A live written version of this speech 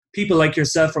people like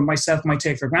yourself or myself might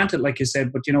take for granted, like you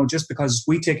said, but, just because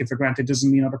we take it for granted doesn't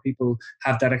mean other people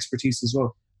have that expertise as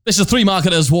well. This is Three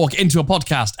Marketers Walk Into a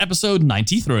Podcast, episode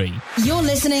 93. You're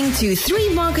listening to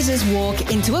Three Marketers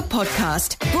Walk Into a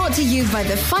Podcast, brought to you by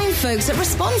the fine folks at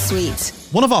Response Suite.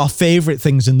 One of our favorite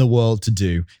things in the world to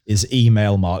do is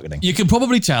email marketing. You can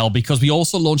probably tell because we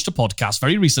also launched a podcast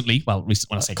very recently. Well,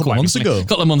 recently, when I say a couple of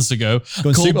months ago.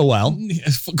 Going super well.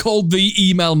 Called the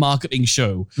Email Marketing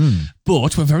Show.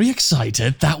 But we're very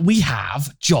excited that we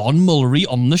have John Mullery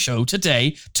on the show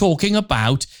today talking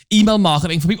about email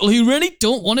marketing for people who really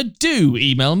don't want to do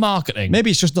email marketing.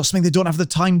 Maybe it's just not something they don't have the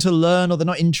time to learn or they're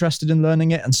not interested in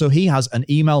learning it. And so he has an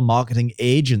email marketing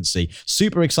agency.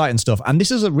 Super exciting stuff. And this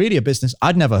is really a business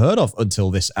I'd never heard of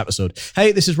until this episode.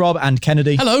 Hey, this is Rob and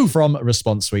Kennedy. Hello. From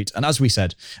Response Suite. And as we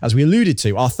said, as we alluded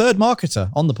to, our third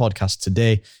marketer on the podcast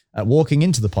today, walking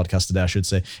into the podcast today, I should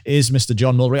say, is Mr.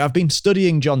 John Mullery. I've been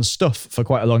studying John's stuff for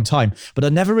quite a long time, but I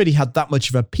never really had that much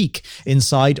of a peek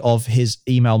inside of his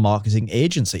email marketing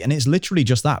agency. And it's literally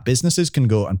just that. Businesses can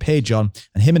go and pay John,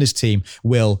 and him and his team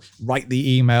will write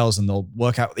the emails and they'll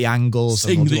work out the angles.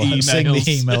 Sing the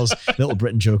emails. Little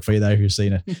Britain joke for you there if you've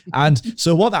seen it. And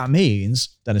so what that means,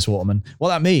 Dennis Waterman, what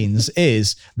that means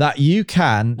is that you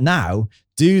can now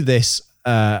do this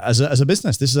as a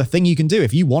business. This is a thing you can do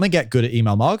if you want to get good at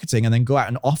email marketing and then go out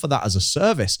and offer that as a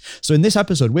service. So in this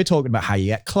episode, we're talking about how you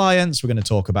get clients. We're going to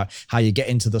talk about how you get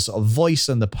into the sort of voice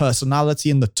and the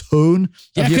personality and the tone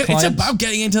of your clients. It's about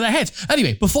getting into their head.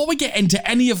 Anyway, before we get into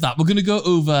any of that, we're going to go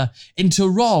over into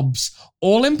Rob's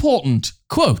all-important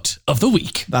quote of the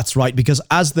week. That's right, because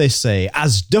as they say,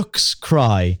 as ducks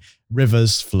cry,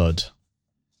 rivers flood.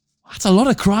 That's a lot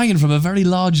of crying from a very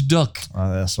large duck.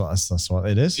 That's what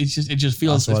it is. It just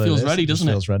feels ready, doesn't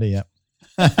it? It feels ready, yeah.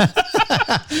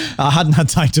 I hadn't had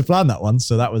time to plan that one,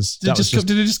 so that was. Did it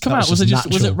just come out? Was it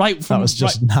right from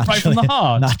the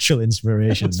heart? Natural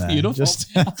inspiration. That's beautiful.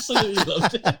 Absolutely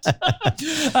loved it.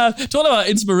 Talking about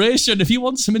inspiration, if you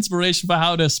want some inspiration for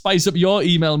how to spice up your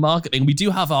email marketing, we do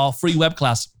have our free web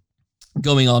class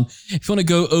going on. If you want to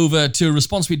go over to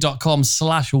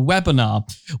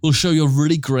responsesuite.com/webinar, we'll show you a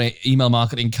really great email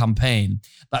marketing campaign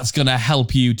that's going to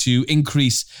help you to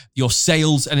increase your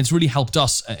sales, and it's really helped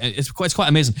us. It's quite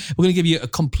amazing. We're going to give you a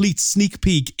complete sneak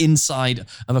peek inside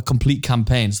of a complete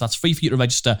campaign. So that's free for you to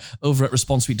register over at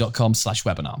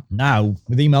responsesuite.com/webinar. Now,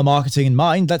 with email marketing in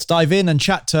mind, let's dive in and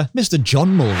chat to Mr.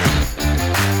 John Mullery.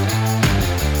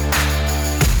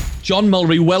 John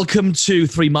Mullery, welcome to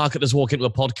Three Marketers Walk Into a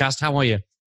Podcast. How are you?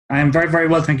 I am very, very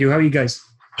well, thank you. How are you guys?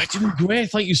 I'm doing great.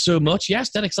 Thank you so much.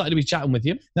 Yes, dead excited to be chatting with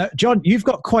you. Now, John, you've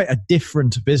got quite a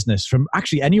different business from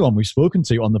actually anyone we've spoken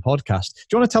to on the podcast. Do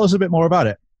you want to tell us a bit more about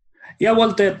it? Yeah,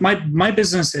 well, my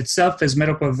business itself is made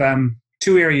up of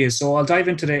two areas. So I'll dive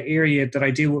into the area that I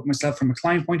deal with myself from a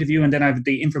client point of view, and then I have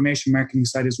the information marketing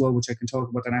side as well, which I can talk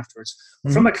about then afterwards.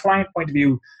 Mm-hmm. From a client point of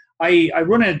view, I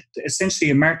run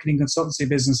essentially a marketing consultancy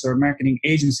business or a marketing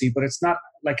agency, but it's not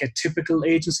like a typical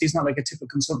agency. It's not like a typical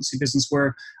consultancy business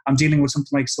where I'm dealing with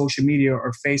something like social media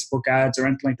or Facebook ads or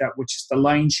anything like that, which is the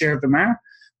lion's share of them are.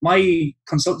 My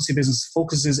consultancy business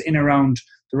focuses in around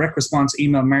direct response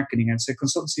email marketing. And it's a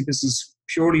consultancy business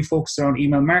purely focused on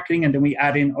email marketing, and then we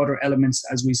add in other elements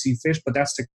as we see fit. But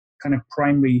that's the kind of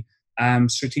primary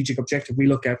strategic objective we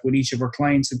look at with each of our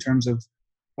clients in terms of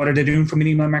what are they doing from an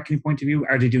email marketing point of view?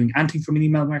 Are they doing anything from an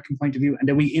email marketing point of view? And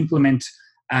then we implement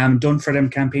done for them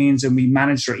campaigns, and we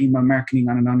manage their email marketing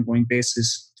on an ongoing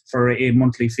basis for a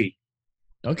monthly fee.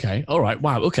 Okay. All right.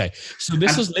 Wow. Okay. So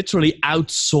this is literally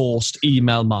outsourced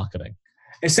email marketing.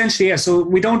 Essentially, yeah. So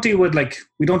we don't deal with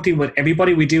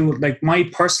everybody. We deal with like my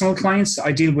personal clients.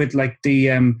 I deal with like the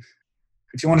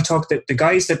if you want to talk the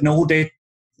guys that know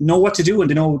what to do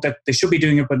and they know that they should be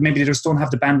doing it, but maybe they just don't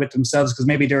have the bandwidth themselves because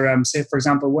maybe they're, say, for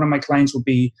example, one of my clients would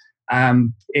be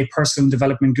a personal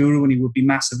development guru and he would be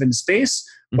massive in the space,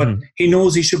 but he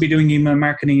knows he should be doing email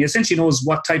marketing. He essentially knows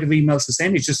what type of emails to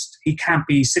send. It's just he can't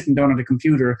be sitting down at a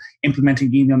computer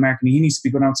implementing email marketing. He needs to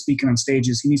be going out speaking on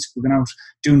stages. He needs to be going out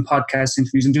doing podcast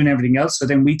interviews and doing everything else. So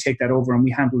then we take that over and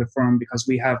we handle it for him because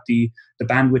we have the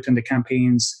bandwidth and the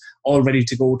campaigns all ready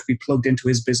to go to be plugged into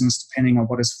his business depending on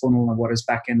what his funnel and what his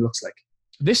back end looks like.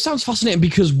 This sounds fascinating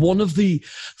because one of the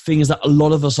things that a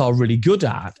lot of us are really good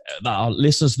at, that our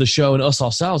listeners to the show and us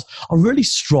ourselves are really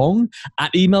strong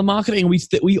at email marketing.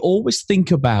 We always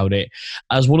think about it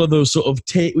as one of those sort of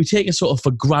we take it sort of for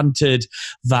granted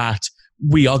that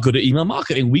we are good at email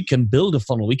marketing. We can build a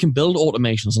funnel. We can build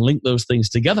automations and link those things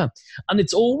together. And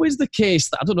it's always the case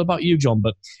that, I don't know about you, John,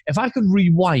 but if I could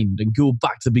rewind and go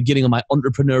back to the beginning of my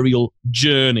entrepreneurial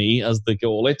journey, as they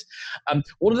call it,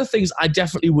 one of the things I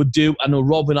definitely would do, I know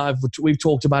Rob and we've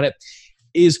talked about it,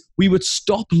 is we would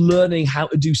stop learning how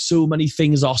to do so many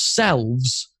things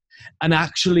ourselves and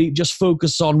actually just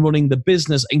focus on running the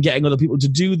business and getting other people to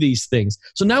do these things.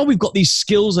 So now we've got these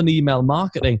skills in email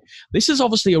marketing. This is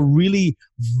obviously a really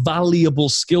valuable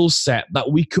skill set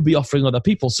that we could be offering other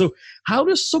people. So how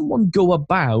does someone go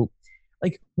about,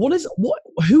 like,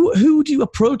 who do you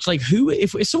approach? Like,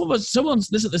 if someone's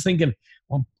listening to this thinking,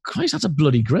 well, Christ, that's a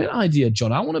bloody great idea,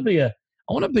 John. I want to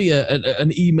be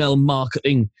an email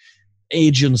marketing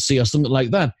agency or something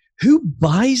like that. Who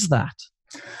buys that?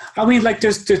 I mean, like,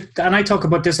 and I talk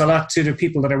about this a lot to the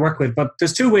people that I work with, but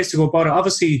there's two ways to go about it.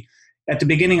 Obviously, at the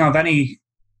beginning of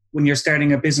when you're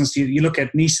starting a business, you look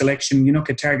at niche selection, you look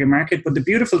at target market. But the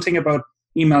beautiful thing about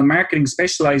email marketing,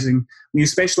 when you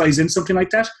specialize in something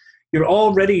like that, you're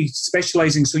already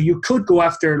specializing. So you could go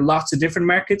after lots of different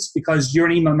markets because you're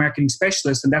an email marketing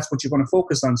specialist and that's what you're going to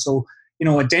focus on. So,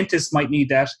 a dentist might need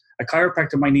that, a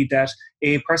chiropractor might need that,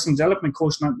 a personal development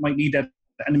coach might need that.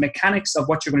 And the mechanics of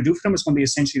what you're going to do for them is going to be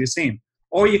essentially the same.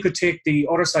 Or you could take the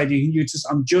other side.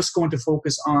 I'm just going to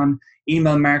focus on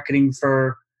email marketing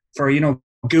for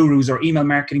gurus, or email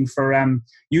marketing for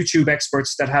YouTube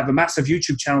experts that have a massive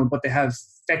YouTube channel, but they have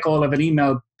feck all of an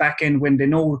email back end when they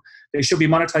know they should be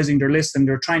monetizing their list and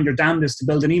they're trying their damnedest to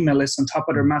build an email list on top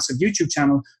of their massive YouTube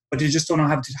channel, but they just don't know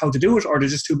how to do it, or they're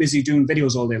just too busy doing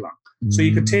videos all day long. So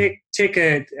you could take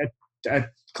a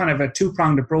kind of a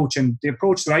two-pronged approach, and the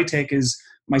approach that I take is,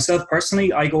 myself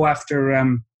personally, I go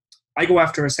after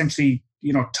essentially,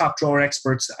 top drawer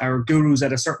experts or gurus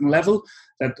at a certain level.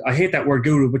 That I hate that word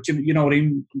guru, but you know what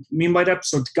I mean by that.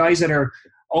 So the guys that are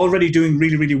already doing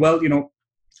really, really well,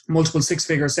 multiple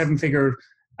 6-figure, 7-figure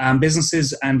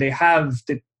businesses, and they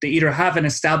either have an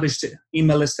established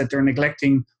email list that they're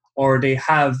neglecting, or they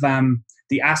have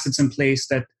the assets in place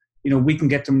that we can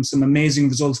get them some amazing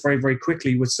results very, very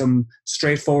quickly with some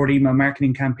straightforward email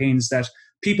marketing campaigns that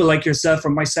people like yourself or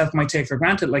myself might take for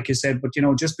granted, like you said, but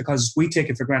just because we take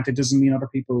it for granted doesn't mean other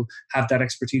people have that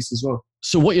expertise as well.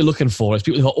 So what you're looking for is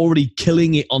people who are already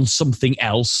killing it on something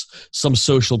else, some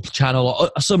social channel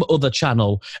or some other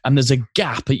channel, and there's a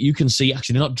gap that you can see,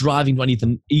 actually they're not driving to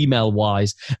anything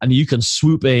email-wise, and you can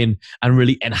swoop in and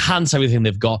really enhance everything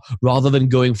they've got, rather than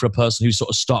going for a person who's sort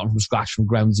of starting from scratch, from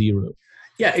ground zero.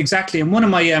 Yeah, exactly. And one of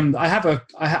my,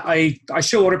 I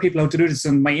show other people how to do this,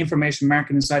 and my information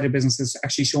marketing side of business is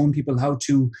actually showing people how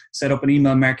to set up an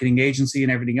email marketing agency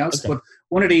and everything else. Okay. But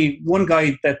one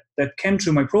guy that came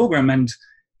through my program, and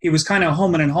he was kind of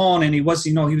humming and hawing, and he was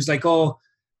like,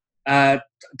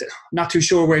 not too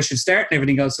sure where I should start and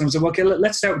everything else. And I was like, okay,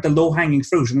 let's start with the low hanging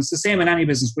fruit. And it's the same in any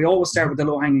business. We always start with the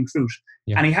low hanging fruit.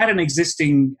 Yeah. And he had an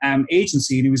existing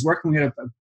agency, and he was working with a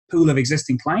pool of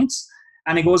existing clients.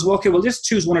 And he goes, well, okay, well, just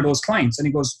choose one of those clients. And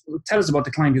he goes, well, tell us about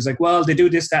the client. He's like, well, they do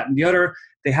this, that, and the other.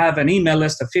 They have an email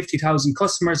list of 50,000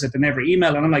 customers that they never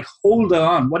email. And I'm like, hold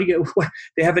on.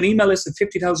 They have an email list of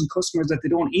 50,000 customers that they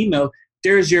don't email.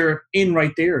 There's your in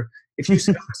right there. If you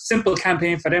set up a simple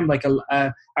campaign for them, like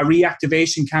a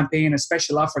reactivation campaign, a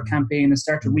special offer campaign, and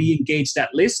start to re-engage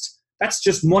that list, that's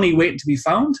just money waiting to be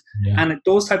found. Yeah. And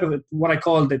those type of, what I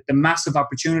call the massive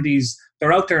opportunities,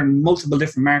 they're out there in multiple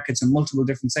different markets and multiple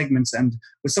different segments. And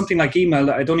with something like email,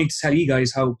 I don't need to tell you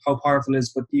guys how powerful it is,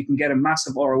 but you can get a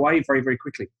massive ROI very, very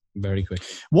quickly. Very quick.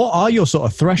 What are your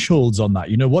sort of thresholds on that?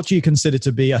 What do you consider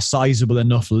to be a sizable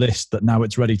enough list that now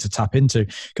it's ready to tap into?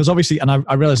 Because obviously, and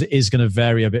I realize it is going to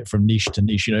vary a bit from niche to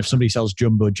niche. If somebody sells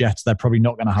jumbo jets, they're probably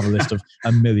not going to have a list of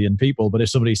 1 million people. But if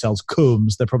somebody sells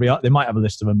combs, they might have a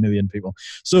list of 1 million people.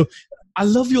 So I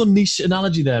love your niche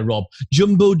analogy there, Rob.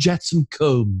 Jumbo jets and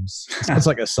combs. Sounds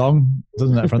like a song,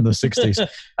 doesn't it, from the 60s?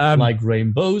 Like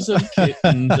rainbows and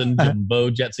kittens and jumbo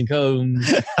jets and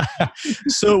combs.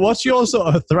 So what's your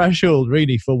sort of threshold,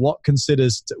 really, for what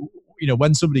considers,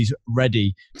 when somebody's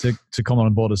ready to come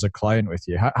on board as a client with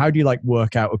you? How do you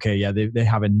work out, okay, yeah, they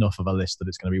have enough of a list that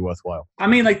it's going to be worthwhile? I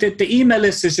mean, the email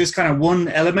list is just kind of one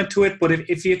element to it. But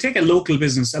if you take a local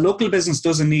business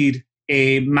doesn't need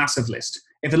a massive list.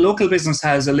 If a local business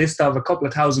has a list of a couple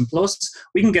of thousand plus,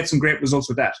 we can get some great results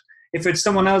with that. If it's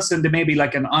someone else and they may be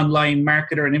like an online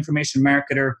marketer, an information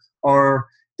marketer, or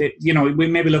we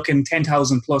may be looking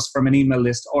 10,000 plus from an email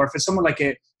list. Or if it's someone like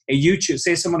a YouTube,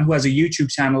 say someone who has a YouTube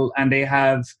channel and they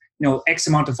have X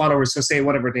amount of followers. So say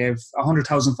whatever, they have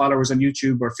 100,000 followers on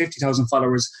YouTube or 50,000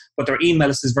 followers, but their email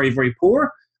list is very, very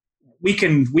poor. we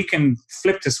can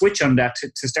flip the switch on that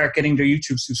to start getting their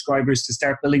YouTube subscribers, to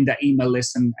start building that email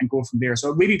list and go from there.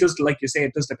 So it really does, like you say,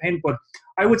 it does depend. But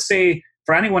I would say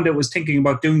for anyone that was thinking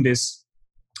about doing this,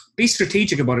 be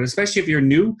strategic about it, especially if you're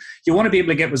new. You want to be able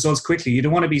to get results quickly. You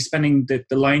don't want to be spending the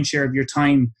lion's share of your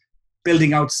time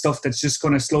building out stuff that's just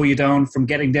going to slow you down from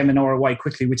getting them an ROI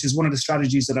quickly, which is one of the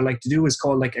strategies that I like to do, is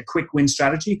called like a quick win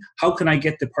strategy. How can I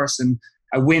get the person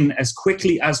a win as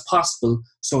quickly as possible?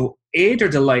 So A, they're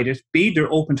delighted, B,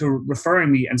 they're open to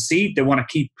referring me, and C, they want to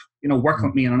keep, working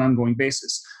with me on an ongoing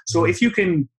basis. So if you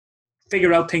can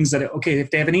figure out things that, okay, if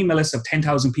they have an email list of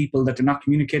 10,000 people that they're not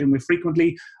communicating with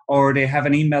frequently, or they have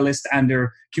an email list and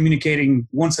they're communicating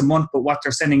once a month, but what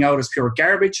they're sending out is pure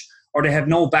garbage, or they have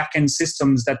no back-end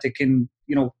systems that they can,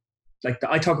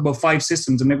 I talk about 5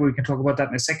 systems, and maybe we can talk about that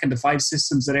in a second, the 5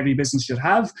 systems that every business should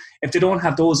have. If they don't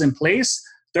have those in place,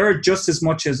 they're just as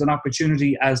much as an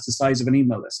opportunity as the size of an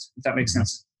email list, if that makes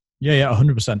sense. Yeah,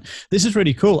 100%. This is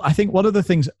really cool. I think one of the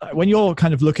things, when you're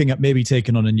kind of looking at maybe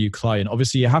taking on a new client,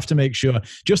 obviously you have to make sure,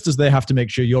 just as they have to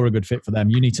make sure you're a good fit for them,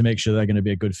 you need to make sure they're going to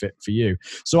be a good fit for you.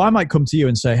 So I might come to you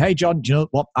and say, hey, John, do you know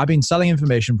what? I've been selling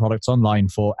information products online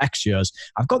for X years.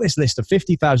 I've got this list of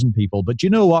 50,000 people, but do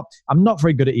you know what? I'm not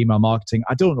very good at email marketing.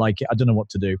 I don't like it. I don't know what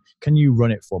to do. Can you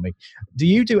run it for me? Do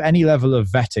you do any level of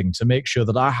vetting to make sure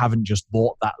that I haven't just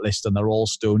bought that list and they're all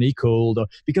stony cold?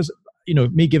 Because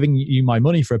me giving you my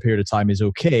money for a period of time is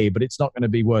okay, but it's not going to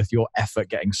be worth your effort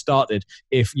getting started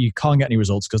if you can't get any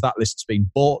results because that list's been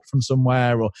bought from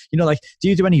somewhere, or, do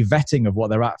you do any vetting of what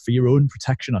they're at for your own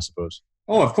protection, I suppose?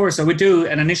 Oh, of course. I would do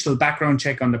an initial background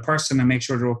check on the person and make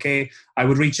sure they're okay. I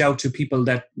would reach out to people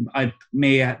that I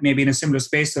may be in a similar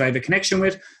space that I have a connection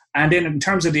with. And then in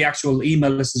terms of the actual email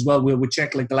list as well, we would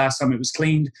check, like the last time it was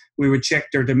cleaned, we would check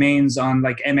their domains on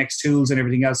like MX Tools and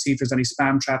everything else, see if there's any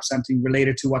spam traps, something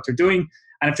related to what they're doing.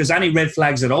 And if there's any red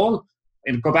flags at all,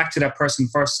 and go back to that person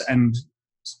first and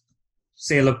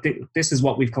say, look, this is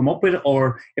what we've come up with.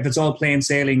 Or if it's all plain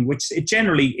sailing, which it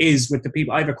generally is with the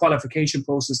people, I have a qualification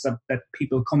process that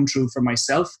people come through for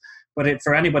myself. But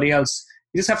for anybody else,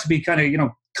 you just have to be kind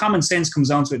of, common sense comes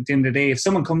down to it at the end of the day. If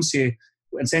someone comes to you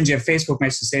and sends you a Facebook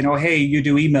message saying, oh, hey, you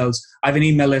do emails. I have an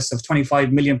email list of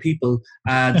 25 million people.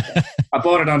 I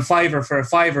bought it on Fiverr for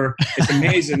 $5. It's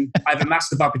amazing. I have a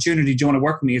massive opportunity. Do you want to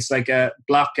work with me? It's like a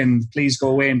block and please go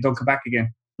away and don't come back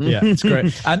again. Yeah, it's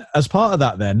great. And as part of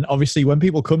that then, obviously when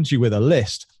people come to you with a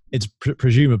list, it's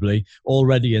presumably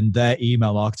already in their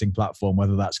email marketing platform,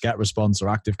 whether that's GetResponse or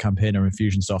ActiveCampaign or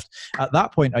Infusionsoft. At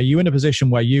that point, are you in a position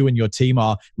where you and your team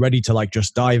are ready to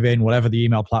just dive in, whatever the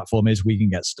email platform is, we can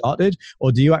get started?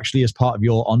 Or do you actually, as part of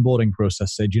your onboarding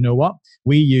process, say, do you know what?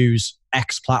 We use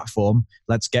X platform.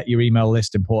 Let's get your email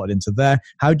list imported into there.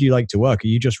 How do you like to work? Are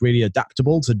you just really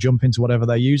adaptable to jump into whatever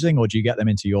they're using, or do you get them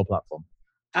into your platform?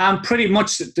 Pretty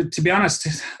much, to be honest,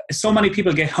 so many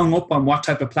people get hung up on what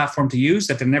type of platform to use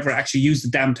that they never actually use the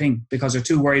damn thing because they're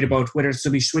too worried about whether it's to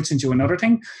be switching to another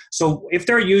thing. So if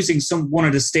they're using one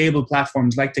of the stable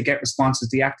platforms like the GetResponses,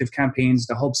 the ActiveCampaigns,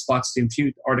 the HubSpots,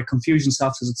 or the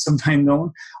Infusionsoft as it's sometimes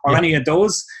known, or any of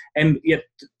those, and yet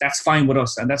that's fine with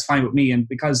us and that's fine with me. And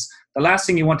because the last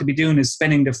thing you want to be doing is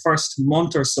spending the first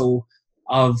month or so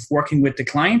of working with the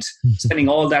client, spending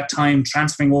all that time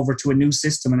transferring over to a new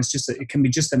system. And it can be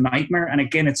just a nightmare. And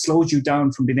again, it slows you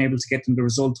down from being able to get them the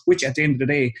result, which at the end of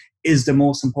the day is the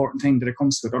most important thing that it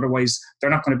comes to it. Otherwise, they're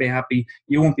not going to be happy.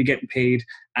 You won't be getting paid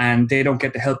and they don't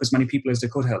get to help as many people as they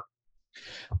could help.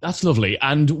 That's lovely.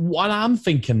 And what I'm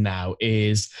thinking now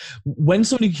is when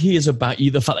somebody hears about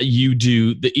you, the fact that you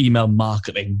do the email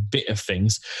marketing bit of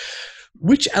things,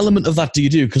 which element of that do you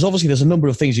do? Because obviously there's a number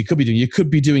of things you could be doing. You could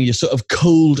be doing your sort of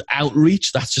cold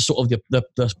outreach. That's just sort of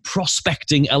the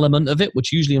prospecting element of it,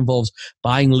 which usually involves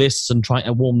buying lists and trying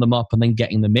to warm them up and then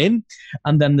getting them in.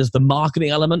 And then there's the marketing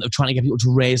element of trying to get people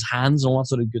to raise hands and all that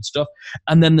sort of good stuff.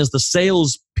 And then there's the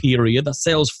sales period, that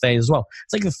sales phase as well.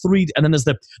 It's like the three, and then there's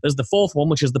the fourth one,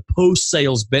 which is the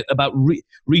post-sales bit about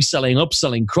reselling,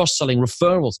 upselling, cross-selling,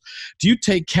 referrals. Do you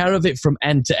take care of it from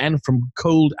end to end, from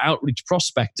cold outreach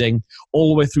prospecting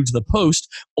all the way through to the post,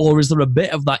 or is there a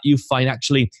bit of that you find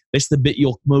actually this is the bit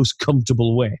you're most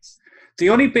comfortable with? The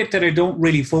only bit that I don't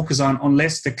really focus on,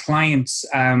 unless the client's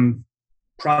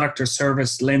product or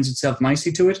service lends itself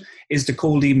nicely to it, is the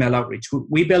cold email outreach.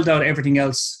 We build out everything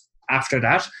else after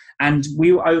that. And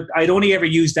I'd only ever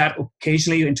use that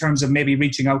occasionally in terms of maybe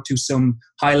reaching out to some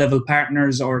high-level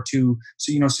partners or to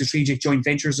strategic joint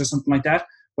ventures or something like that.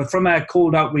 But from a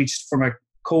cold outreach, from a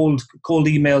cold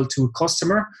email to a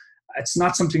customer, it's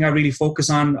not something I really focus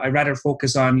on. I rather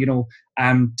focus on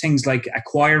things like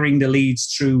acquiring the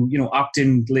leads through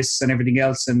opt-in lists and everything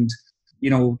else, and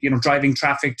driving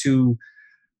traffic to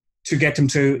get them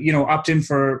to, opt in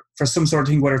for some sort of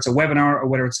thing, whether it's a webinar or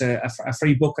whether it's a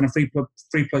free book and a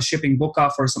free plus shipping book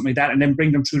offer or something like that, and then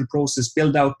bring them through the process,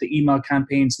 build out the email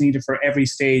campaigns needed for every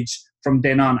stage from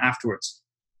then on afterwards.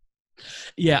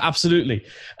 Yeah, absolutely.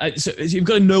 So you've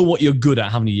got to know what you're good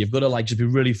at, haven't you? You've got to just be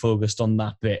really focused on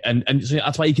that bit, and so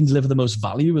that's why you can deliver the most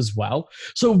value as well.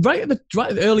 So right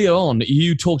earlier on,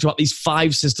 you talked about these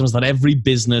 5 systems that every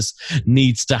business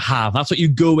needs to have. That's what you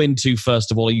go into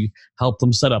first of all. You help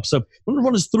them set up. So you want to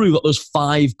run us through what those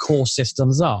 5 core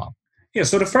systems are? Yeah,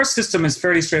 so the first system is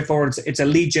fairly straightforward. It's a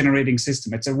lead generating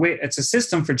system. It's a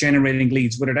system for generating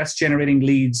leads, whether that's generating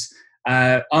leads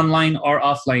online or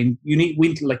offline.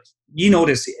 You know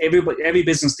this, every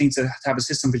business needs to have a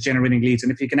system for generating leads.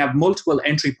 And if you can have multiple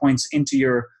entry points into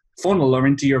your funnel or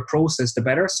into your process, the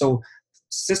better. So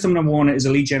system number 1 is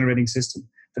a lead generating system.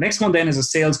 The next one then is a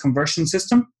sales conversion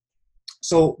system.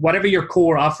 So whatever your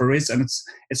core offer is, and it's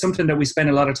something that we spend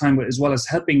a lot of time with, as well as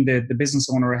helping the business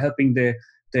owner or helping the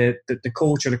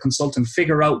coach or the consultant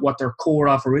figure out what their core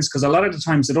offer is. Because a lot of the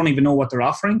times they don't even know what they're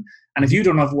offering. And if you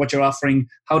don't know what you're offering,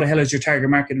 how the hell is your target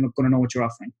market going to know what you're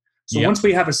offering? So once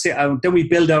we have then we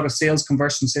build out a sales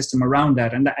conversion system around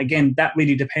that. And that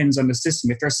really depends on the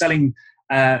system. If they're selling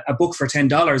a book for $10,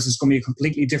 it's going to be a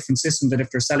completely different system than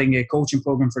if they're selling a coaching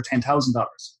program for $10,000.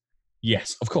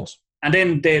 Yes, of course. And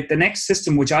then the next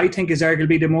system, which I think is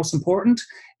arguably the most important,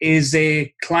 is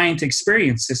a client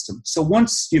experience system. So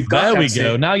once you've got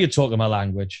Now you're talking my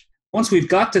language. Once we've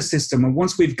got the system and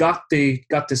once we've got the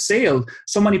sale,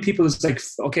 so many people is like,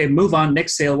 okay, move on,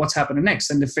 next sale, what's happening next?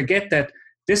 And they forget that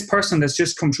this person that's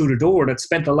just come through the door, that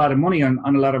spent a lot of money on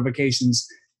a lot of occasions,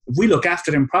 if we look after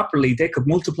them properly, they could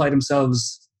multiply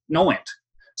themselves no end.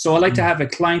 So I like to have a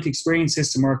client experience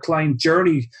system or a client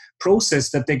journey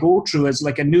process that they go through as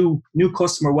like a new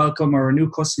customer welcome or a new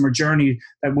customer journey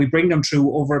that we bring them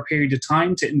through over a period of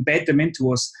time to embed them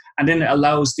into us. And then it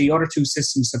allows the other 2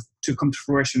 systems to come to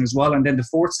fruition as well. And then the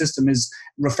 4th system is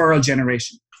referral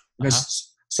generation.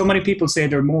 Because so many people say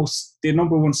their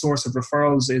number 1 source of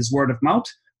referrals is word of mouth,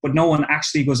 but no one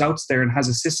actually goes out there and has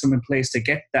a system in place to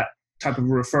get that type of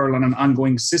referral on an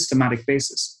ongoing systematic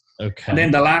basis. Okay. And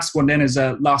then the last one then is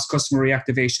a lost customer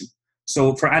reactivation.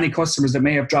 So for any customers that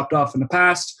may have dropped off in the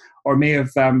past or may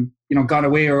have gone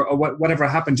away or whatever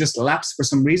happened, just lapsed for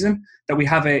some reason, that we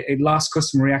have a lost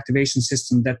customer reactivation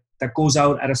system that goes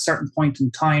out at a certain point in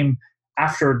time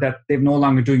after that they're no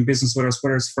longer doing business with us,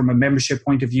 whether it's from a membership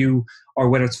point of view or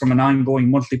whether it's from an ongoing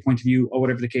monthly point of view or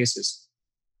whatever the case is.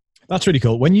 That's really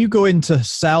cool. When you go in to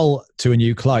sell to a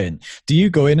new client, do you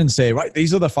go in and say, right,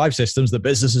 these are the 5 systems that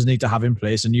businesses need to have in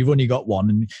place and you've only got 1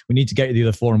 and we need to get you the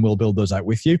other 4 and we'll build those out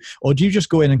with you? Or do you just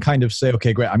go in and kind of say,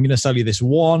 okay, great, I'm going to sell you this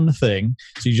one thing.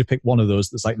 So you just pick one of those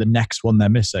that's like the next one they're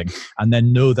missing and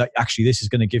then know that actually this is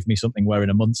going to give me something where in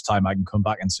a month's time I can come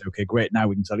back and say, okay, great, now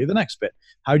we can sell you the next bit.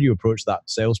 How do you approach that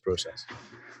sales process?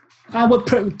 My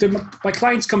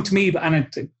clients come to me,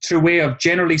 and through way of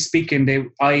generally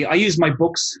speaking, I use my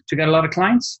books to get a lot of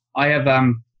clients. I have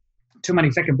too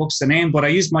many fucking books to name, but I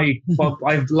use I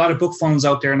have a lot of book funnels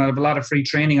out there, and I have a lot of free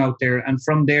training out there. And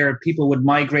from there, people would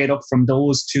migrate up from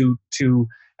those to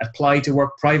apply to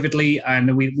work privately,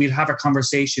 and we'd have a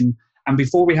conversation. And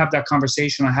before we have that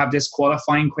conversation, I have this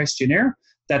qualifying questionnaire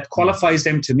that qualifies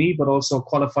them to me, but also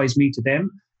qualifies me to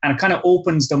them, and it kind of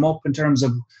opens them up in terms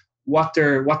of what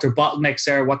their bottlenecks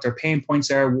are, what their pain points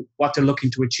are, what they're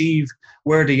looking to achieve,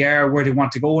 where they are, where they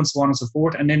want to go, and so on and so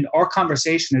forth. And then our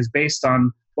conversation is based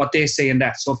on what they say in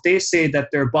that. So if they say that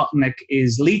their bottleneck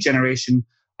is lead generation,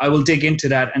 I will dig into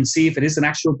that and see if it is an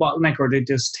actual bottleneck or they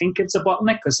just think it's a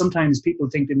bottleneck, because sometimes people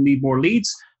think they need more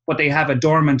leads, but they have a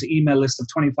dormant email list of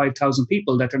 25,000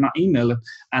 people that they're not emailing,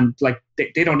 and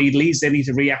they don't need leads, they need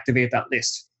to reactivate that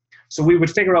list. So we would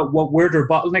figure out where their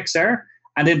bottlenecks are.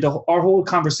 And then our whole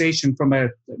conversation from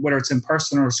whether it's in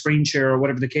person or screen share or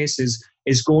whatever the case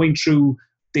is going through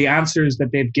the answers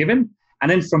that they've given.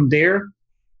 And then from there,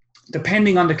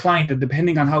 depending on the client and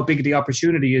depending on how big the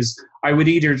opportunity is, I would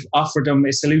either offer them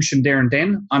a solution there and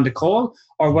then on the call,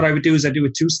 or what I would do is I do a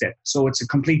 2-step. So it's a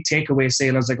complete takeaway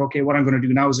sale. I was like, okay, what I'm going to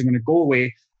do now is I'm going to go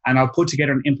away and I'll put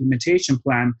together an implementation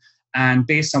plan, and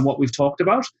based on what we've talked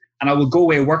about, and I will go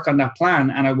away, work on that plan,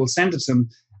 and I will send it to them.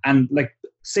 And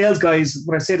sales guys,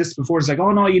 when I say this before, it's like,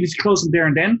 oh no, you need to close them there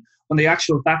and then. When the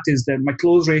actual fact is that my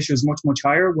close ratio is much, much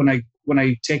higher when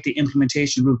I take the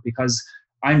implementation route, because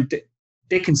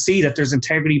they can see that there's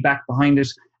integrity back behind it.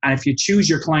 And if you choose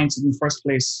your clients in the first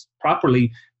place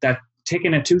properly, that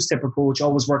taking a 2-step approach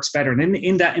always works better. And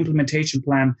in that implementation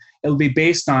plan, it'll be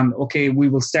based on, okay, we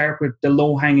will start with the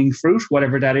low-hanging fruit,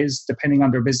 whatever that is, depending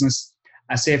on their business.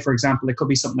 Say, for example, it could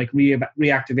be something like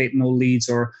reactivating old leads,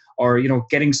 or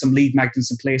getting some lead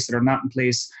magnets in place that are not in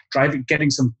place, getting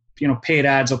some paid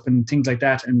ads up and things like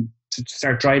that, and to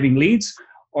start driving leads,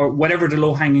 or whatever the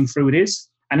low hanging fruit is.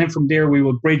 And then from there we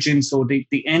will bridge in. So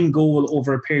the end goal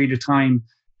over a period of time,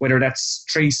 whether that's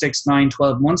 3, 6, 9,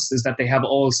 12 months, is that they have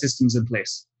all systems in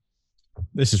place.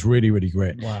 This is really, really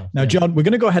great. Wow. Now, John, we're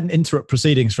going to go ahead and interrupt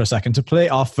proceedings for a second to play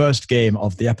our first game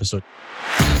of the episode.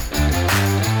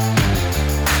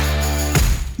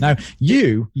 Now,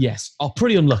 you... Yes, are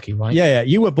pretty unlucky, right? Yeah,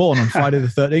 you were born on Friday the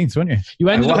 13th, weren't you? You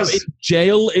ended up in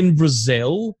jail in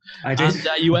Brazil. I did.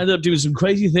 And you ended up doing some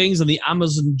crazy things in the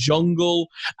Amazon jungle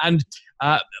and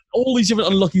all these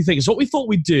different unlucky things. So what we thought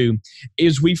we'd do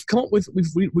is we've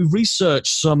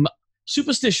researched some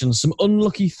superstitions, some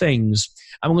unlucky things,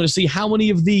 and we're going to see how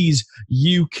many of these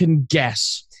you can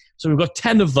guess. So we've got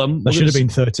 10 of them. That should have been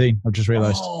 13. I've just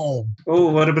realised. Oh, it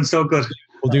would have been so good.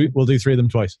 We'll do 3 of them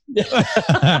twice.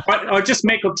 Or just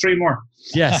make up 3 more.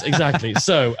 yes, exactly.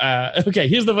 So, okay,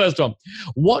 here's the first one.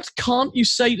 What can't you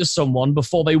say to someone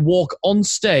before they walk on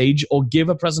stage or give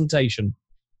a presentation?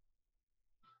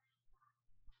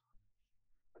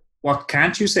 What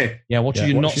can't you say? Yeah, what should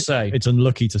you not say? It's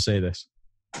unlucky to say this.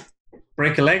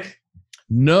 Break a leg?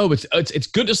 No, it's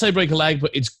good to say break a leg,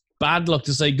 but it's bad luck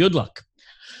to say good luck.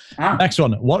 Next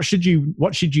one. What should you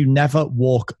never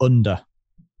walk under?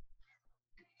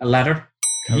 A ladder.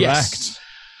 Correct. Yes.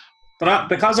 But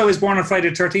because I was born on Friday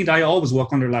the 13th, I always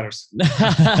walk under ladders.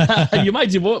 You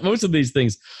might do most of these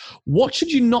things. What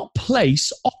should you not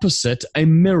place opposite a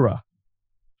mirror?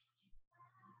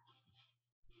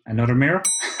 Another mirror?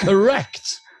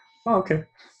 Correct. Oh, okay.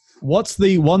 What's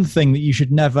the one thing that you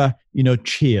should never,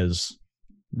 cheers?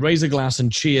 Raise a glass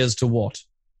and cheers to what?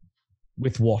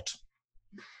 With what?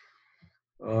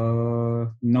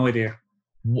 No idea.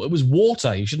 It was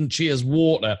water. You shouldn't cheers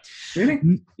water. Really?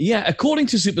 Yeah, according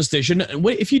to superstition,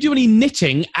 if you do any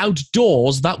knitting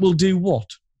outdoors, that will do what?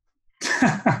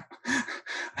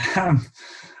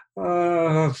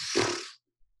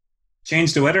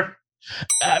 Change the weather.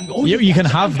 You can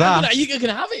have that. You can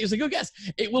have it. It's a good guess.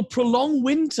 It will prolong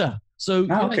winter. So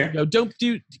okay.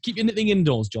 Keep your knitting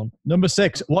indoors, John. Number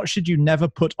 6. What should you never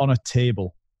put on a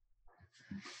table?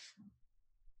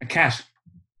 A cat.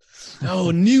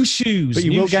 Oh, new shoes. But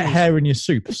you will get hair in your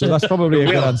soup, so that's probably a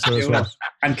good answer as well.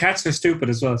 And cats are stupid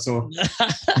as well, so.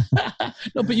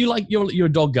 No, but you're a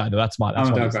dog guy, though. That's my.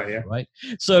 I'm a dog guy, yeah. Right.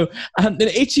 So, an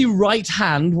itchy right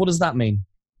hand. What does that mean?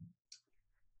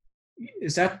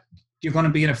 Is that you're going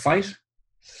to be in a fight?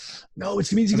 No,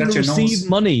 it means you're going to receive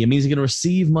money. It means you're going to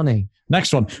receive money.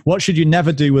 Next one. What should you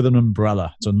never do with an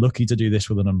umbrella? It's unlucky to do this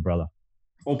with an umbrella.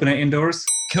 Open it indoors.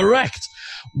 Correct.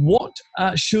 What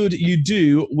should you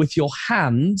do with your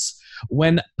hands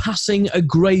when passing a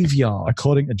graveyard?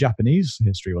 According to Japanese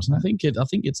history, wasn't it? I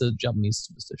think it's a Japanese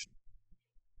superstition.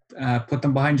 Put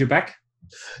them behind your back.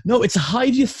 No, it's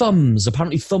hide your thumbs.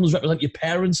 Apparently, thumbs represent your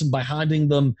parents, and by hiding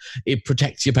them, it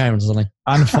protects your parents or something.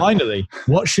 And finally,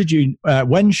 when should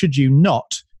you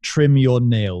not trim your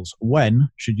nails? When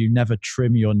should you never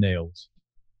trim your nails?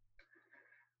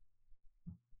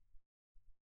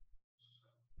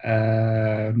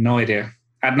 No idea.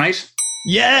 At night?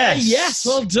 Yes! Yes,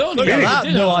 well done. Look at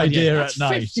that. No idea at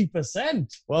night. 50%.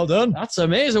 Well done. That's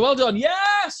amazing. Well done.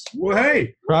 Yes! Well,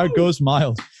 hey. Crowd goes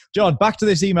mild. John, back to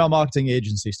this email marketing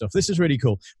agency stuff. This is really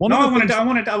cool. I want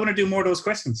to do more of those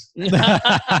questions.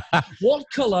 What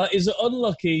colour is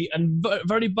unlucky and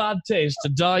very bad taste to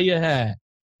dye your hair?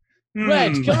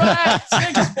 Red, correct.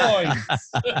 6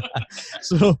 points.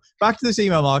 So back to this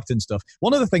email marketing stuff.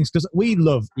 One of the things, because we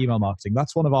love email marketing,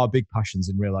 that's one of our big passions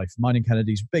in real life. Mine and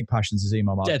Kennedy's big passions is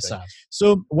email marketing. Dead sad.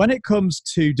 So when it comes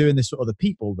to doing this for other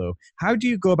people, though, how do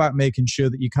you go about making sure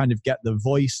that you kind of get the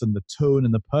voice and the tone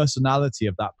and the personality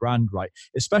of that brand right?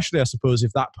 Especially, I suppose,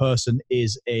 if that person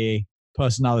is a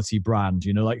personality brand,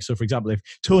 so for example, if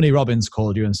Tony Robbins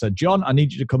called you and said, John, I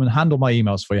need you to come and handle my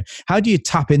emails for you, how do you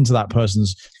tap into that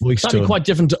person's voice That'd tone be quite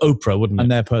different to Oprah, wouldn't it?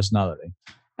 and their personality?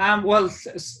 Well,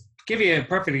 give you a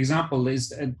perfect example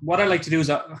is what I like to do is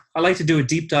I like to do a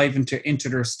deep dive into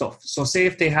their stuff. So say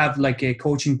if they have like a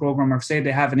coaching program, or say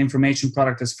they have an information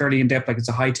product that's fairly in-depth, like it's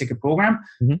a high ticket program,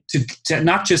 to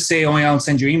not just say, oh yeah, I'll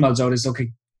send you emails out, is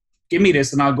okay, give me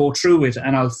this and I'll go through it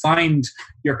and I'll find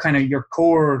your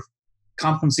core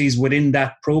competencies within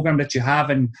that program that you have,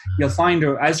 and you'll find,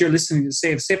 or as you're listening to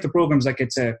say if the program's like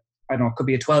it could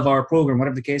be a 12-hour program,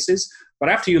 whatever the case is, but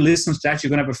after you listen to that, you're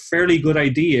going to have a fairly good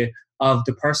idea of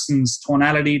the person's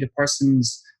tonality, the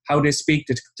person's how they speak,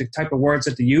 the type of words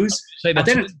that they use. Say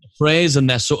that phrase and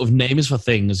their sort of names for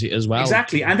things as well.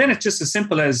 Exactly. And then it's just as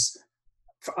simple as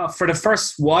for the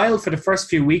first while, for the first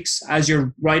few weeks, as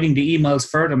you're writing the emails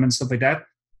for them and stuff like that,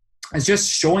 it's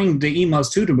just showing the emails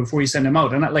to them before you send them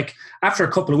out. And like after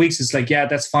a couple of weeks, it's like, yeah,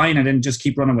 that's fine. And then just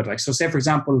keep running with it. Like, so say, for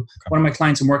example, one of my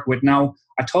clients I'm working with now,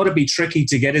 I thought it'd be tricky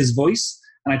to get his voice.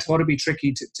 And I thought it'd be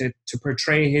tricky to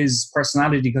portray his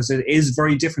personality because it is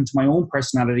very different to my own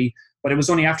personality. But it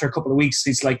was only after a couple of weeks,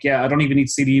 he's like, yeah, I don't even need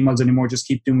to see the emails anymore. Just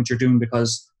keep doing what you're doing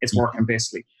because it's working,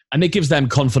 basically. And it gives them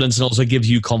confidence and also gives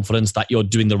you confidence that you're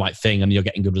doing the right thing and you're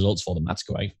getting good results for them. That's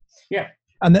great. Yeah.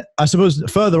 And I suppose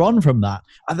further on from that,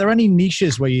 are there any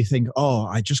niches where you think, oh,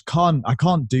 I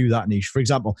can't do that niche? For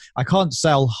example, I can't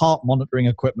sell heart monitoring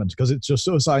equipment because it's just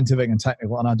so scientific and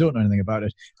technical and I don't know anything about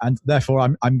it. And therefore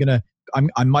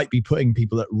I might be putting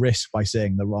people at risk by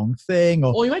saying the wrong thing.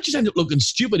 Or you might just end up looking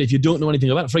stupid if you don't know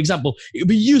anything about it. For example, it would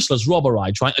be useless, Rob or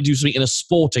I, trying to do something in a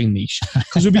sporting niche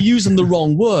because we'd be using the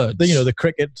wrong words. The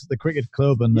cricket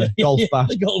club and the golf bat.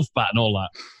 The golf bat and all that.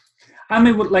 I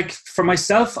mean, like for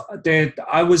myself,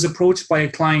 I was approached by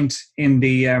a client in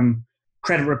the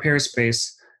credit repair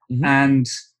space, and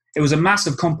it was a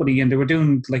massive company, and they were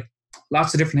doing like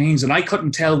lots of different things, and I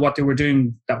couldn't tell what they were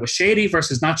doing that was shady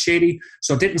versus not shady.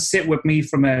 So it didn't sit with me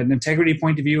from an integrity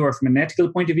point of view or from an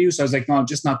ethical point of view. So I was like, no, I'm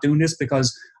just not doing this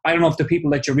because I don't know if the people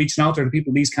that you're reaching out to, or the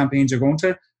people these campaigns are going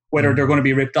to, whether they're going to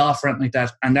be ripped off or anything like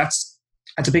that. And that's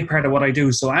a big part of what I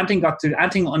do. So anything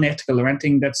unethical or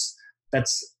anything that's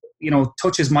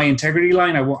touches my integrity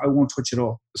line, I won't touch it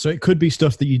all. So it could be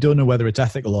stuff that you don't know whether it's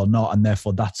ethical or not, and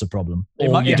therefore that's a problem.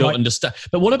 Or you don't understand.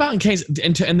 But what about in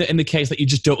the case that you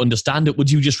just don't understand it? Would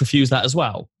you just refuse that as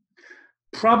well?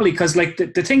 Probably, because like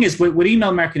the thing is with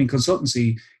email marketing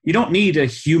consultancy, you don't need a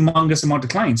humongous amount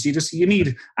of clients. You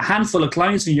need a handful of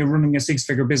clients and you're running a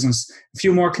 6-figure business. A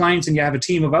few more clients and you have a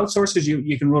team of outsourcers,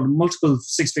 you can run multiple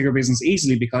 6-figure business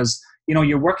easily because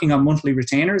you're working on monthly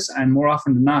retainers, and more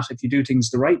often than not, if you do things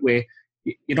the right way,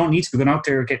 you don't need to be going out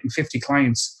there getting 50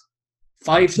 clients.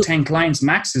 5 to 10 clients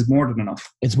max is more than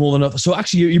enough. It's more than enough. So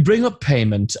actually, you bring up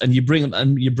payment and you bring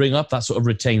up that sort of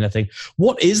retainer thing.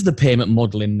 What is the payment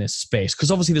model in this space?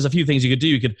 Because obviously, there's a few things you could do.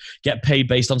 You could get paid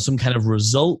based on some kind of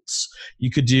results.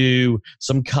 You could do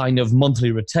some kind of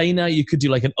monthly retainer. You could do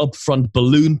like an upfront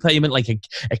balloon payment, like a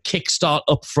kickstart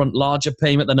upfront larger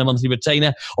payment than a monthly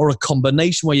retainer, or a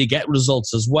combination where you get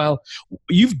results as well.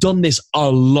 You've done this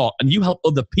a lot, and you help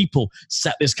other people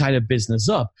set this kind of business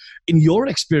up. In your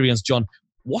experience, John,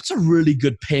 what's a really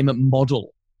good payment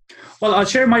model? Well, I'll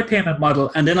share my payment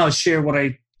model, and then I'll share what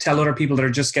I tell other people that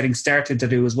are just getting started to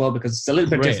do as well, because it's a little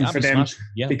bit different for them.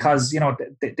 Yeah. Because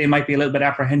they might be a little bit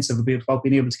apprehensive about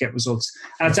being able to get results.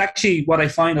 And it's actually what I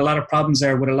find a lot of problems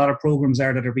there with a lot of programs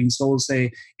that are being sold,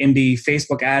 say, in the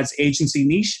Facebook ads agency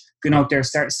niche. Going out there,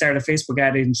 start a Facebook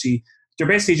ad agency. They're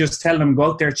basically just telling them, go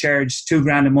out there, charge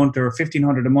 $2,000 a month or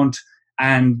 $1,500 a month,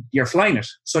 and you're flying it.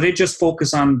 So they just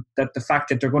focus on the fact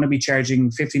that they're going to be charging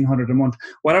 $1,500 a month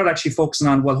without actually focusing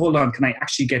on, well, hold on, can I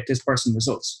actually get this person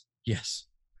results? Yes.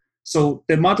 So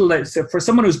the model, for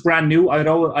someone who's brand new,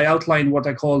 I outline what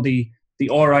I call the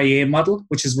RIA model,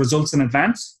 which is results in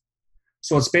advance.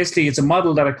 So it's a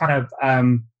model that I kind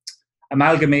of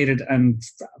amalgamated and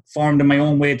formed in my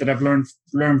own way that I've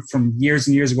learned from years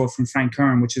and years ago from Frank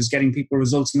Kern, which is getting people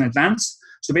results in advance.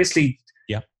 So basically,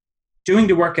 doing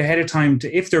the work ahead of time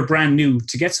if they're brand new,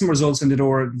 to get some results in the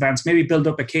door in advance, maybe build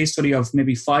up a case study of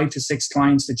maybe 5 to 6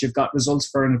 clients that you've got results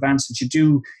for in advance that you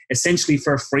do essentially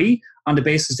for free on the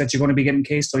basis that you're going to be getting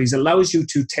case studies. It allows you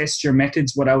to test your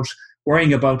methods without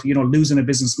worrying about, losing a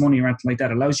business money or anything like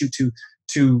that. It allows you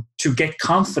to get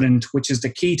confident, which is the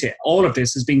key to all of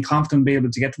this, is being confident, be able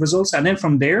to get the results. And then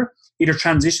from there, either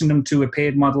transition them to a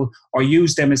paid model or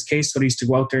use them as case studies to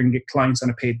go out there and get clients on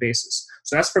a paid basis.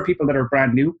 So that's for people that are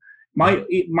brand new.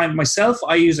 Myself,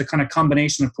 I use a kind of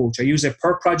combination approach. I use a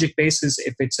per project basis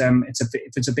if it's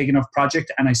a big enough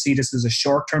project, and I see this as a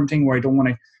short term thing where I don't want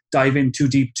to dive in too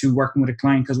deep to working with a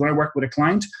client. Because when I work with a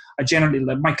client, I generally,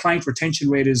 my client retention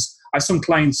rate is, I have some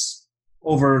clients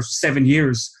over 7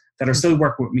 years that are still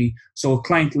working with me. So a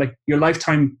client, like, your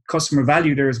lifetime customer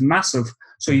value there is massive.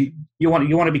 So you want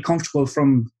to be comfortable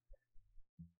from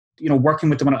working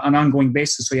with them on an ongoing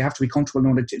basis. So you have to be comfortable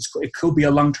knowing that it could be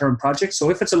a long-term project. So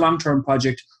if it's a long-term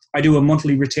project, I do a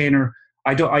monthly retainer.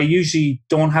 I usually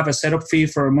don't have a setup fee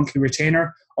for a monthly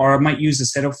retainer, or I might use a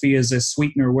setup fee as a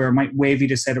sweetener where I might waive you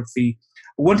the setup fee.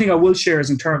 One thing I will share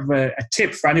is in terms of a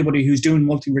tip for anybody who's doing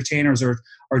monthly retainers or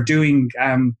doing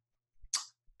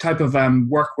type of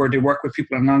work where they work with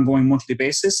people on an ongoing monthly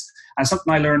basis. And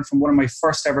something I learned from one of my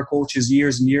first ever coaches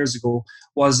years and years ago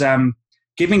was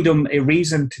giving them a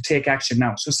reason to take action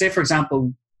now. So say, for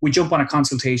example, we jump on a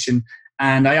consultation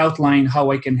and I outline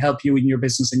how I can help you in your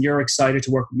business, and you're excited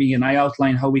to work with me, and I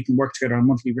outline how we can work together on a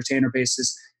monthly retainer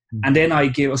basis. And then I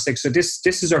give us so this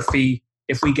is our fee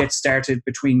if we get started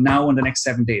between now and the next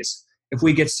 7 days. If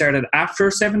we get started after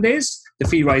 7 days, the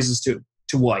fee rises to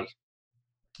Y.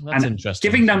 That's and interesting.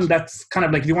 Giving them that kind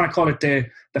of like, if you want to call it the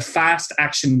fast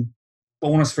action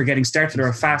bonus for getting started, or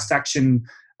a fast action,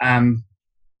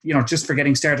 just for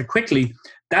getting started quickly,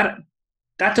 that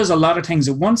does a lot of things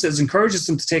at once. It encourages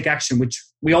them to take action, which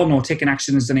we all know taking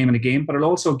action is the name of the game, but it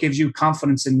also gives you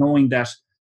confidence in knowing that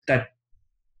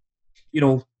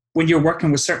when you're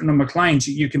working with certain number of clients,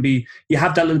 you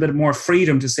have that little bit more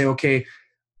freedom to say, okay,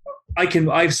 I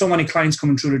have so many clients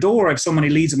coming through the door, I have so many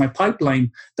leads in my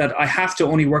pipeline that I have to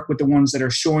only work with the ones that are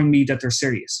showing me that they're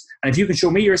serious. And if you can show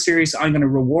me you're serious, I'm going to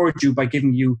reward you by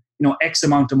giving you, X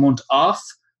amount a month off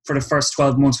for the first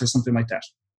 12 months or something like that.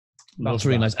 That's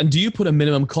really nice. And do you put a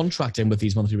minimum contract in with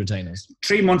these monthly retainers?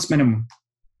 3 months minimum.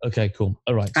 Okay, cool.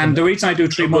 All right. And the reason I do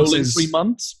 3 months is 3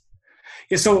 months.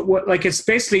 Yeah, so it's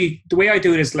basically, the way I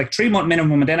do it is like 3 month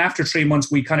minimum, and then after 3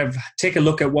 months we kind of take a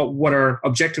look at what our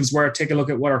objectives were, take a look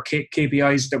at what our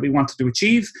KPIs that we wanted to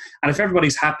achieve, and if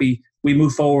everybody's happy, we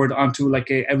move forward onto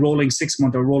like a rolling 6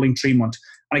 month or rolling 3 month.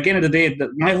 And again, at the day,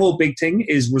 my whole big thing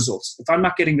is results. If I'm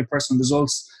not getting the personal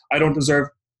results, I don't deserve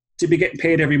to be getting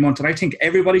paid every month. And I think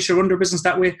everybody should run their business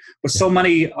that way. But so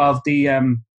many of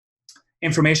the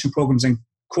information programs and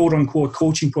quote unquote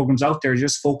coaching programs out there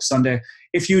just focus on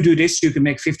if you do this, you can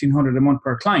make $1,500 a month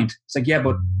per client. It's like, yeah,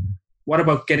 but what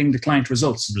about getting the client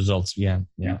results? Yeah,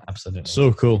 absolutely.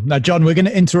 So cool. Now, John, we're going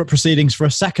to interrupt proceedings for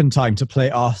a second time to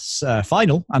play our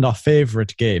final and our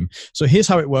favourite game. So here's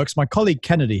how it works. My colleague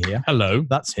Kennedy here. Hello.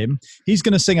 That's him. He's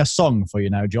going to sing a song for you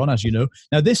now, John, as you know.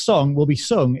 Now, this song will be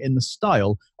sung in the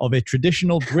style of a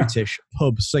traditional British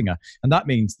pub singer. And that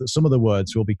means that some of the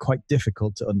words will be quite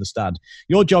difficult to understand.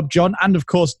 Your job, John, and of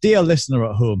course, dear listener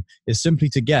at home, is simply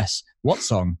to guess what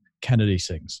song Kennedy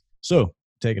sings. So,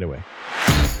 take it away.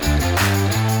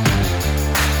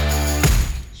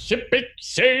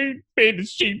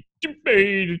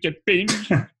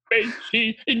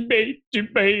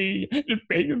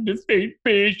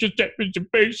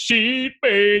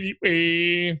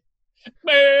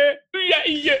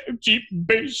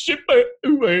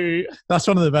 That's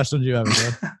one of the best ones you've ever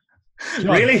done.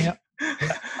 Really?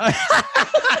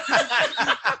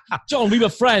 John, we were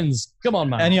friends. Come on,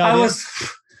 man. Any idea?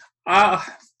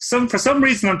 For some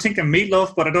reason I'm thinking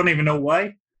Meatloaf, but I don't even know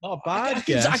why. Not a bad.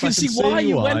 I can see why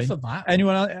you went for that.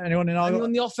 Anyone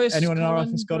in the office? Anyone in our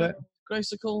office got it?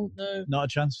 Graceicle? No. Not a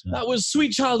chance. No. That was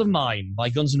 "Sweet Child of Mine" by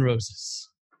Guns N' Roses.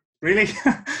 Really?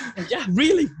 Yeah,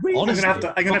 really. Honestly, I'm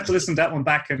gonna have to listen to that one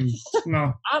back and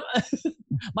no.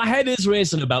 My head is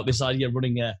racing about this idea of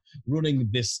running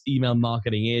this email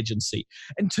marketing agency.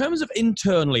 In terms of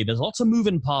internally, there's lots of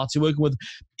moving parts. You're working with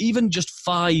even just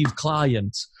 5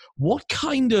 clients. What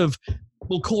kind of,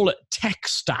 we'll call it tech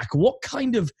stack, what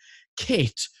kind of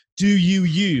kit do you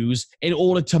use in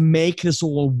order to make this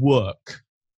all work?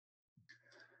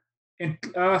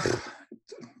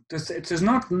 There's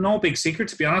no big secret,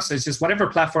 to be honest. It's just whatever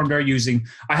platform they're using.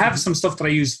 I have some stuff that I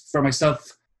use for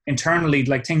myself internally,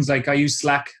 like things like I use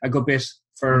Slack a good bit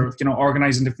for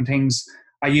organizing different things.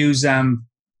 I use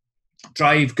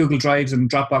Google Drives and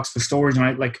Dropbox for storage,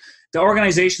 and like the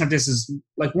organization of this is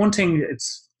like one thing.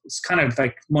 It's kind of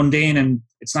like mundane and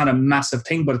it's not a massive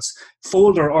thing, but it's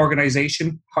folder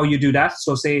organization. How you do that?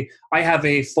 So say I have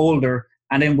a folder,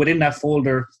 and then within that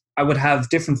folder, I would have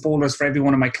different folders for every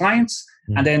one of my clients.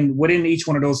 And then within each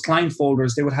one of those client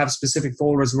folders, they would have specific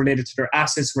folders related to their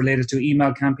assets, related to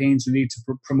email campaigns, related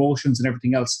to promotions and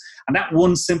everything else. And that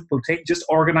one simple thing, just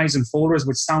organizing folders,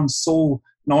 which sounds so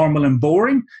normal and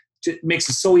boring, makes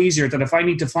it so easier that if I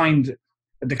need to find,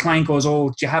 the client goes, oh,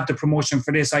 do you have the promotion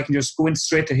for this? I can just go in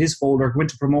straight to his folder, go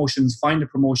into promotions, find the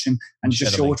promotion, and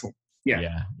just show it to him.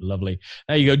 Yeah, lovely.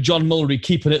 There you go. John Mulry,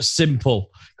 keeping it simple,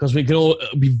 because we can all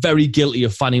be very guilty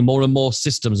of finding more and more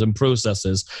systems and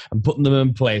processes and putting them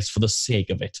in place for the sake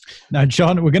of it. Now,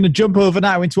 John, we're going to jump over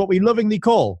now into what we lovingly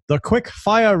call the quick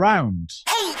fire round.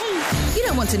 Hey, you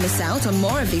don't want to miss out on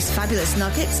more of these fabulous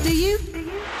nuggets, do you?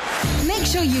 Make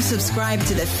sure you subscribe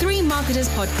to the 3 Marketers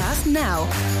podcast now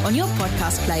on your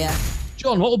podcast player.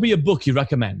 John, what would be a book you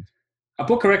recommend? A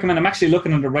book I recommend, I'm actually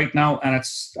looking at it right now, and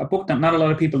it's a book that not a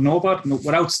lot of people know about. I'm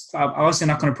obviously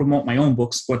not going to promote my own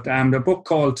books, but the book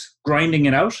called Grinding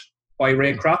It Out by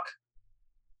Ray Kroc.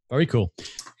 Very cool.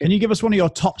 Can you give us one of your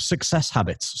top success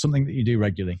habits, something that you do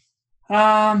regularly?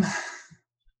 I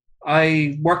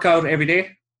work out every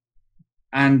day,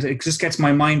 and it just gets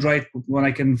my mind right when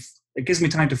I can it gives me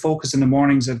time to focus in the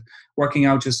mornings, and working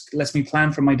out just lets me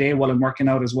plan for my day while I'm working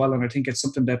out as well. And I think it's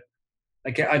something that,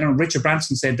 like, I don't know, Richard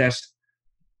Branson said that,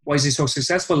 why is he so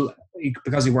successful?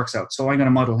 Because he works out. So I'm going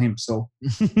to model him. So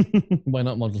why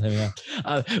not model him? Yeah.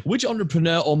 Which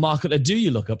entrepreneur or marketer do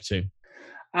you look up to?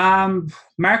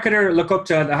 Marketer, look up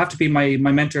to, I have to be my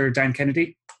mentor, Dan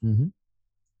Kennedy. Mm-hmm.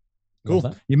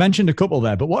 Cool. You mentioned a couple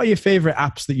there, but what are your favorite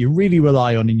apps that you really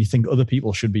rely on and you think other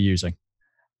people should be using?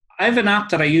 I have an app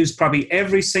that I use probably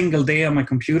every single day on my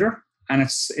computer, and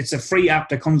it's a free app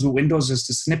that comes with Windows. It's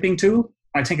the snipping tool.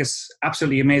 I think it's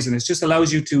absolutely amazing. It just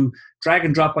allows you to drag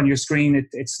and drop on your screen.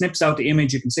 It snips out the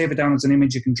image. You can save it down as an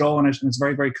image. You can draw on it, and it's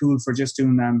very, very cool for just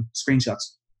doing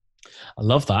screenshots. I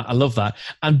love that.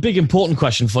 And big important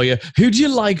question for you. Who do you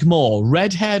like more,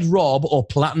 red-haired Rob or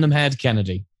platinum-haired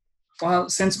Kennedy? Well,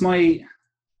 since my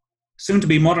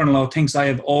soon-to-be mother-in-law thinks I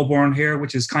have auburn hair,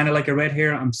 which is kind of like a red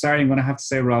hair, I'm sorry, I'm going to have to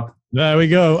say Rob. There we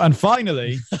go. And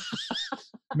finally,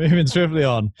 moving swiftly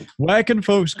on, where can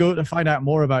folks go to find out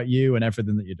more about you and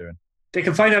everything that you're doing? They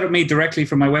can find out about me directly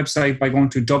from my website by going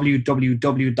to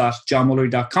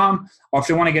www.johnmullery.com. Or if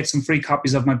they want to get some free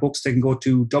copies of my books, they can go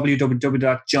to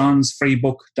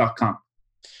www.johnsfreebook.com.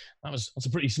 That's a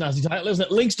pretty snazzy title, isn't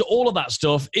it? Links to all of that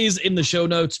stuff is in the show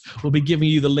notes. We'll be giving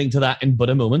you the link to that in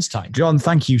but a moment's time. John,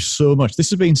 thank you so much.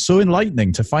 This has been so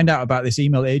enlightening to find out about this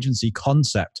email agency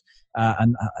concept.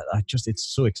 And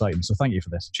it's so exciting. So thank you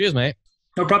for this. Cheers, mate.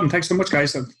 No problem. Thanks so much,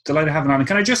 guys. I'm delighted having on. And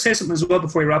can I just say something as well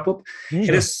before we wrap up? Yeah.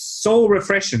 It is so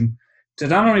refreshing to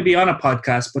not only be on a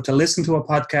podcast, but to listen to a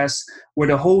podcast where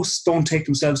the hosts don't take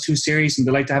themselves too serious and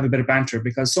they like to have a bit of banter,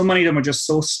 because so many of them are just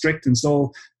so strict and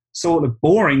so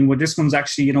boring, where this one's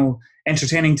actually,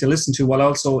 entertaining to listen to while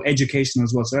also educational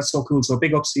as well. So that's so cool. So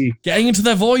big up to you. Getting into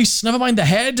their voice, never mind the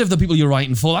head of the people you're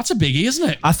writing for. That's a biggie, isn't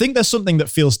it? I think there's something that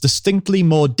feels distinctly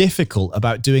more difficult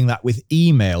about doing that with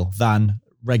email than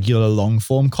regular long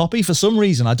form copy. For some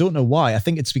reason, I don't know why. I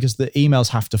think it's because the emails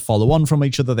have to follow on from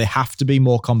each other. They have to be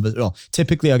more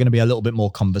typically are going to be a little bit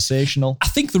more conversational. I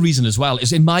think the reason as well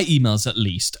is in my emails, at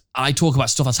least, I talk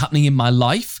about stuff that's happening in my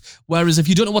life. Whereas if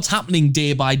you don't know what's happening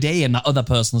day by day in that other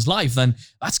person's life, then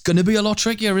that's going to be a lot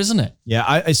trickier, isn't it?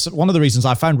 Yeah, it's one of the reasons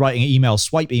I found writing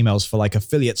swipe emails for like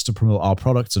affiliates to promote our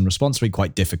products and Response Suite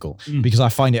quite difficult, because I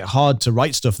find it hard to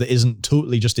write stuff that isn't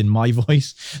totally just in my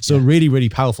voice. So really, really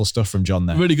powerful stuff from John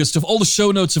there. Really good stuff. All the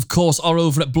show notes, of course, are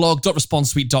over at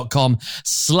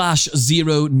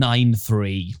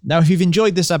blog.responsesuite.com/093. Now, if you've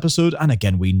enjoyed this episode, and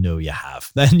again, we know you have,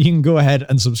 then you can go ahead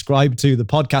and subscribe to the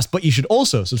podcast, but you should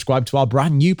also subscribe to our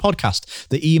brand new podcast,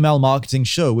 The Email Marketing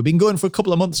Show. We've been going for a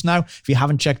couple of months now. If you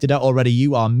haven't checked it out already,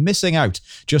 you are missing out.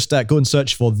 Just go and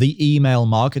search for The Email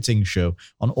Marketing Show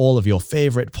on all of your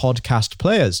favorite podcast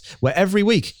players, where every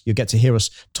week you get to hear us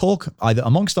talk either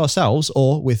amongst ourselves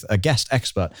or with a guest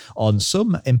expert on some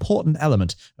important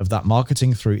element of that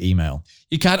marketing through email.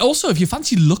 You can also, if you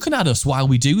fancy looking at us while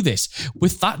we do this,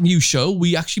 with that new show,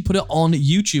 we actually put it on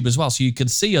YouTube as well, so you can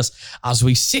see us as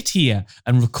we sit here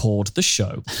and record the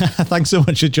show. Thanks so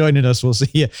much for joining us. We'll see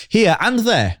you here and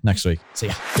there next week. See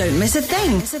ya. Don't miss a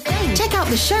thing. Check out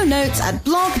the show notes at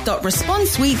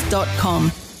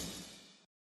blog.responsesuite.com.